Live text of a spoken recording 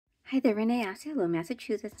Hi there, Renee Osceola,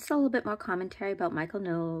 Massachusetts. Just a little bit more commentary about Michael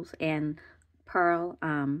Knowles and Pearl.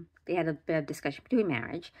 They had a bit of discussion between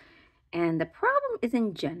marriage. And the problem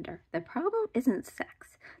isn't gender. The problem isn't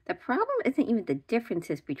sex. The problem isn't even the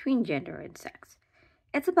differences between gender and sex.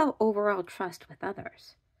 It's about overall trust with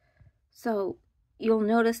others. So you'll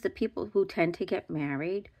notice the people who tend to get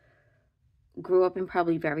married grew up in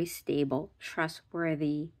probably very stable,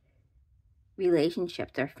 trustworthy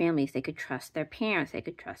relationships, their families. They could trust their parents, they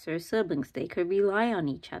could trust their siblings, they could rely on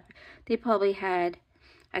each other. They probably had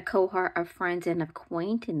a cohort of friends and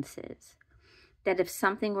acquaintances that if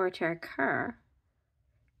something were to occur,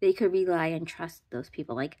 they could rely and trust those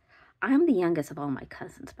people. Like, I'm the youngest of all my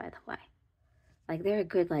cousins, by the way. Like, they're a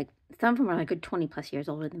good, some of them are like a good 20 plus years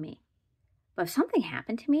older than me. But if something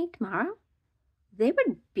happened to me tomorrow, they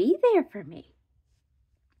would be there for me.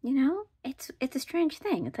 You know, it's a strange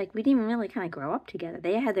thing. It's like we didn't really kind of grow up together.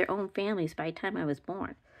 They had their own families by the time I was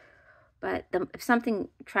born. But if something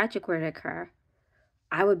tragic were to occur,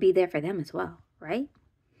 I would be there for them as well, right?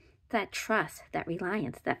 That trust, that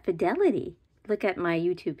reliance, that fidelity. Look at my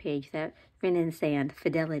YouTube page, that Finn and Sand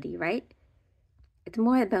fidelity, right? It's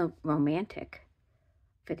more about romantic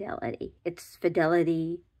fidelity. It's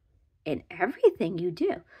fidelity in everything you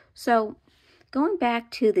do. So going back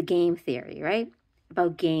to the game theory, right?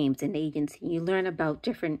 About games and agency. You learn about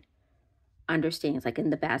different understandings, like in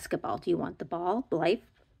the basketball. Do you want the ball? Life?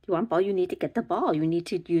 Do you want ball? You need to get the ball. You need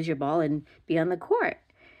to use your ball and be on the court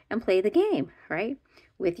and play the game, right?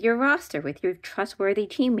 With your roster, with your trustworthy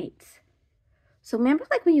teammates. So remember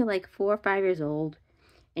like when you're like 4 or 5 years old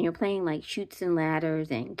and you're playing like Chutes and Ladders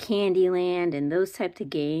and Candyland and those types of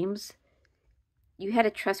games? You had a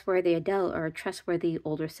trustworthy adult or a trustworthy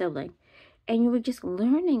older sibling. And you were just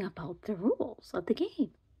learning about the rules of the game,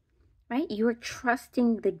 right? You were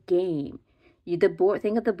trusting the game.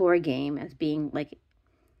 Think of the board game as being like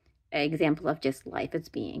an example of just life as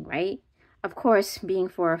being, right? Of course, being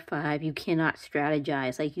 4 or 5, you cannot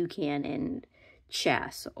strategize like you can in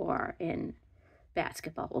chess or in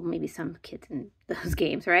basketball. Well, maybe some kids in those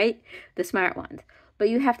games, right? The smart ones. But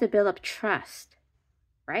you have to build up trust,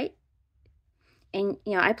 right? And,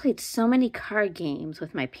 you know, I played so many card games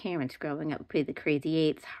with my parents growing up. We played the Crazy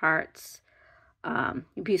Eights, Hearts.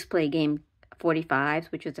 We used to play a game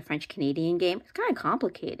 45s, which was a French-Canadian game. It's kind of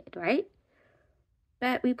complicated, right?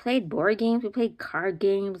 But we played board games. We played card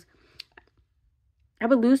games. I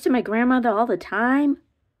would lose to my grandmother all the time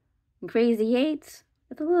in Crazy Eights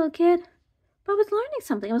as a little kid. But I was learning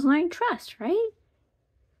something. I was learning trust, right?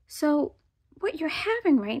 So what you're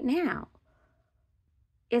having right now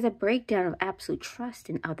is a breakdown of absolute trust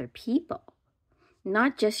in other people,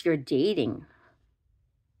 not just your dating.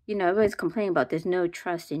 You know, everybody's complaining about there's no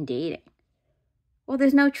trust in dating. Well,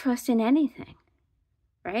 there's no trust in anything,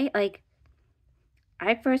 right? Like,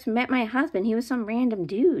 I first met my husband. He was some random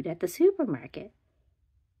dude at the supermarket.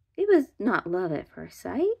 It was not love at first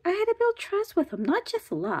sight. I had to build trust with him, not just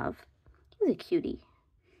love. He was a cutie.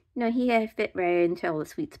 You know, he had fit right into all the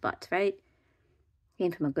sweet spots, right?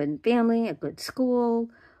 Came from a good family, a good school,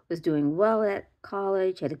 was doing well at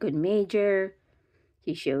college, had a good major.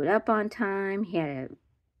 He showed up on time. He had a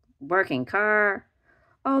working car.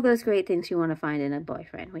 All those great things you want to find in a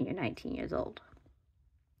boyfriend when you're 19 years old.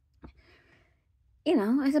 You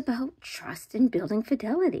know, it's about trust and building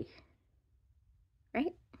fidelity,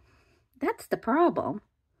 right? That's the problem.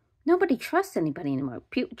 Nobody trusts anybody anymore.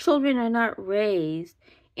 Children are not raised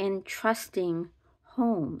in trusting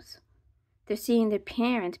homes. They're seeing their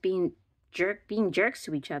parents being jerks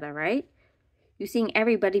to each other, right? You're seeing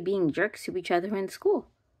everybody being jerks to each other in school.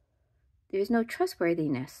 There's no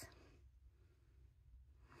trustworthiness.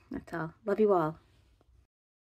 That's all. Love you all.